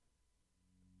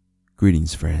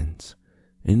Greetings, friends,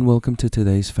 and welcome to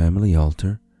today's Family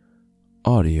Altar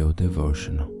audio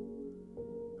devotional.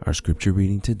 Our scripture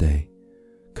reading today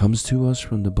comes to us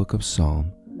from the book of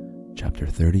Psalm, chapter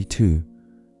 32,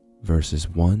 verses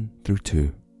 1 through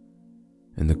 2,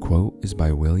 and the quote is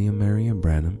by William Marion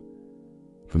Branham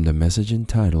from the message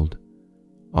entitled,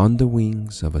 "On the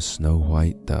Wings of a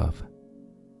Snow-White Dove."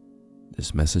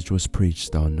 This message was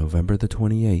preached on November the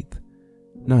 28th,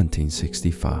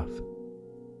 1965.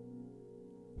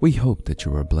 We hope that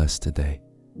you are blessed today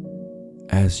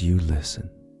as you listen.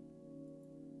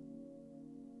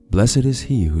 Blessed is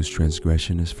he whose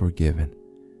transgression is forgiven,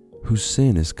 whose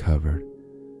sin is covered.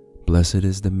 Blessed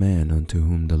is the man unto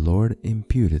whom the Lord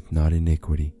imputeth not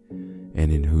iniquity,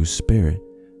 and in whose spirit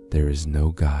there is no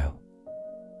guile.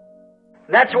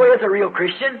 That's the way with a real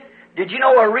Christian. Did you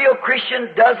know a real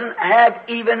Christian doesn't have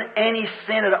even any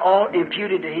sin at all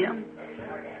imputed to him?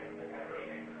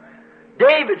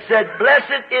 David said,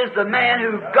 "Blessed is the man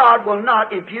who God will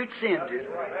not impute sin to."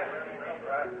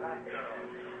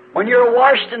 When you're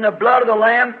washed in the blood of the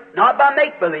Lamb, not by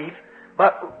make-believe,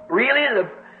 but really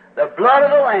the blood of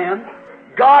the Lamb,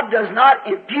 God does not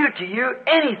impute to you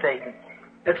anything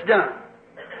that's done.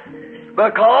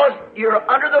 Because you're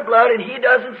under the blood and He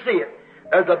doesn't see it.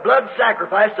 As a blood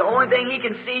sacrifice, the only thing He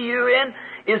can see you in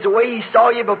is the way He saw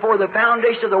you before the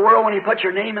foundation of the world when He put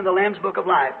your name in the Lamb's Book of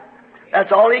Life.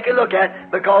 That's all He can look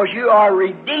at, because you are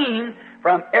redeemed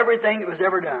from everything that was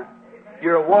ever done.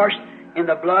 You're washed in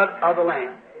the blood of the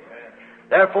Lamb.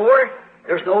 Therefore,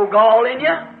 there's no gall in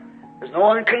you. There's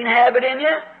no unclean habit in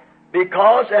you,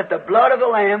 because that the blood of the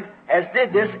Lamb has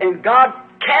did this, and God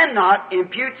cannot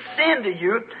impute sin to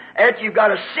you after you've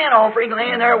got a sin offering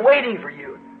laying there waiting for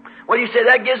you. Well, you say,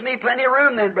 that gives me plenty of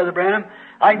room then, Brother Branham.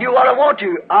 I can do what I want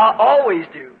to. I always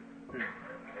do.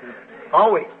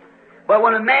 Always. But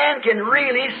when a man can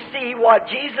really see what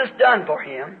Jesus done for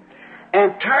him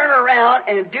and turn around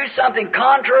and do something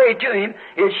contrary to him,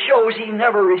 it shows he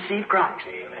never received Christ.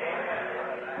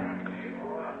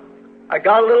 I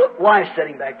got a little wife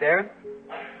sitting back there.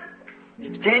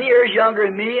 She's 10 years younger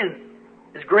than me and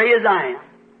as gray as I am.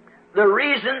 The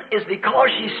reason is because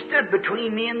she stood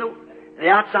between me and the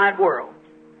outside world.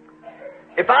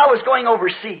 If I was going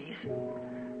overseas,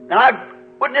 now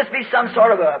wouldn't this be some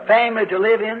sort of a family to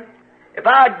live in? If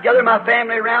I'd gather my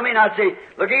family around me and I'd say,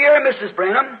 "Look here, Mrs.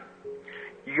 Branham,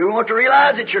 you want to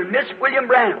realize that you're Miss William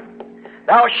Branham.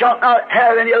 Thou shalt not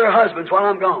have any other husbands while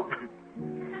I'm gone.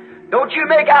 Don't you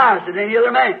make eyes at any other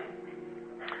man.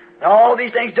 And all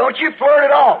these things, don't you flirt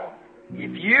at all.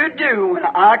 If you do, when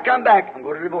I come back, I'm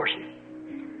going to divorce you."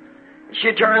 And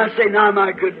she'd turn around and say, "Now,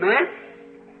 my good man,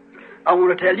 I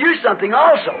want to tell you something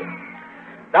also.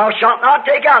 Thou shalt not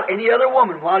take out any other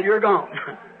woman while you're gone.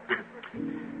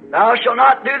 Thou shalt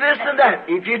not do this and that.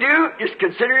 If you do, just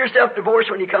consider yourself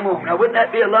divorced when you come home." Now, wouldn't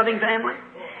that be a loving family?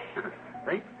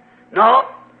 See? No.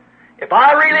 If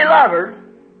I really love her,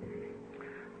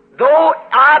 though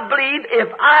I believe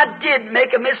if I did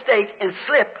make a mistake and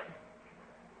slip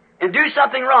and do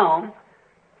something wrong,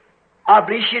 I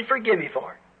believe she'd forgive me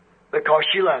for it, because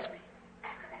she loves me.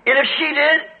 And if she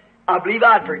did, I believe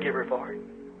I'd forgive her for it.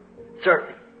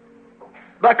 Certainly.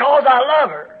 Because I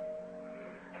love her.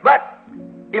 But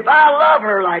if I love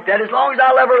her like that, as long as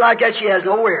I love her like that, she has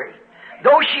no worries.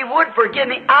 Though she would forgive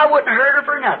me, I wouldn't hurt her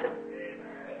for nothing.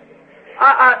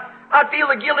 I'd feel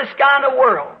the guiltiest guy in the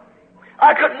world.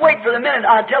 I couldn't wait for the minute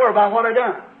I'd tell her about what I'd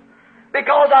done.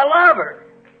 Because I love her.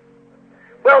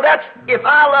 Well, that's, if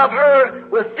I love her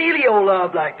with filial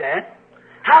love like that,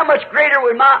 how much greater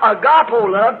would my agape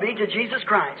love be to Jesus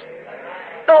Christ?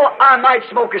 Though I might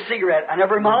smoke a cigarette, I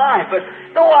never in my life, but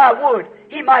though I would,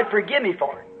 He might forgive me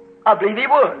for it. I believe He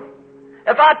would.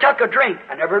 If I took a drink,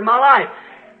 I never in my life,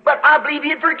 but I believe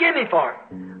He'd forgive me for it.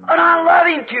 And I love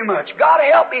Him too much. God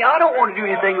help me, I don't want to do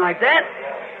anything like that.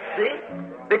 See?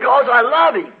 Because I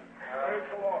love Him.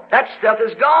 That stuff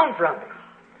is gone from me.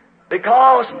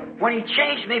 Because when He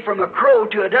changed me from a crow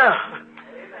to a dove,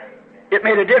 it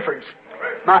made a difference.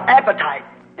 My appetite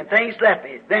and things left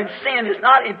me. Then sin is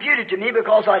not imputed to me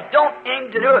because I don't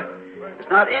aim to do it. It's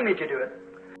not in me to do it.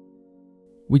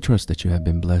 We trust that you have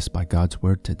been blessed by God's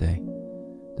Word today.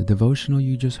 The devotional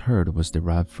you just heard was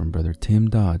derived from Brother Tim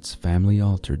Dodd's Family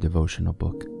Altar devotional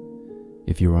book.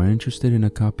 If you are interested in a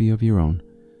copy of your own,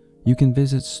 you can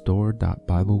visit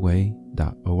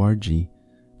store.bibleway.org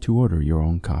to order your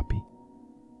own copy.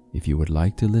 If you would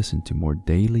like to listen to more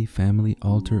daily Family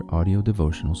Altar audio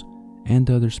devotionals and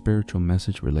other spiritual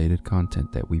message-related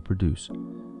content that we produce,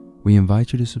 we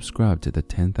invite you to subscribe to the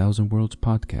 10,000 Worlds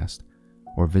podcast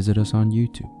or visit us on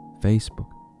YouTube, Facebook,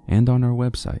 and on our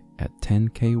website at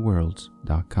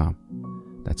 10kworlds.com.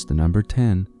 That's the number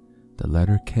 10, the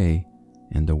letter K,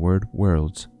 and the word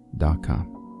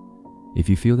worlds.com. If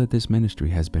you feel that this ministry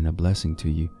has been a blessing to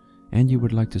you and you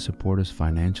would like to support us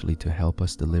financially to help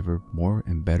us deliver more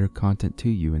and better content to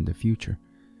you in the future,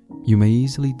 you may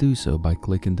easily do so by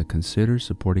clicking the Consider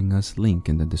Supporting Us link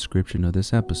in the description of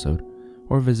this episode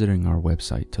or visiting our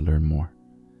website to learn more.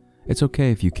 It's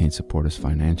okay if you can't support us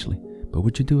financially, but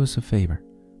would you do us a favor?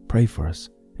 Pray for us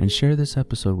and share this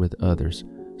episode with others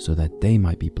so that they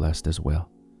might be blessed as well.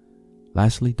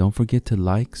 Lastly, don't forget to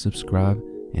like, subscribe,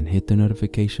 and hit the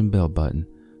notification bell button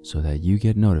so that you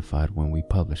get notified when we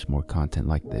publish more content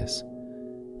like this.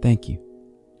 Thank you,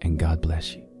 and God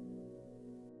bless you.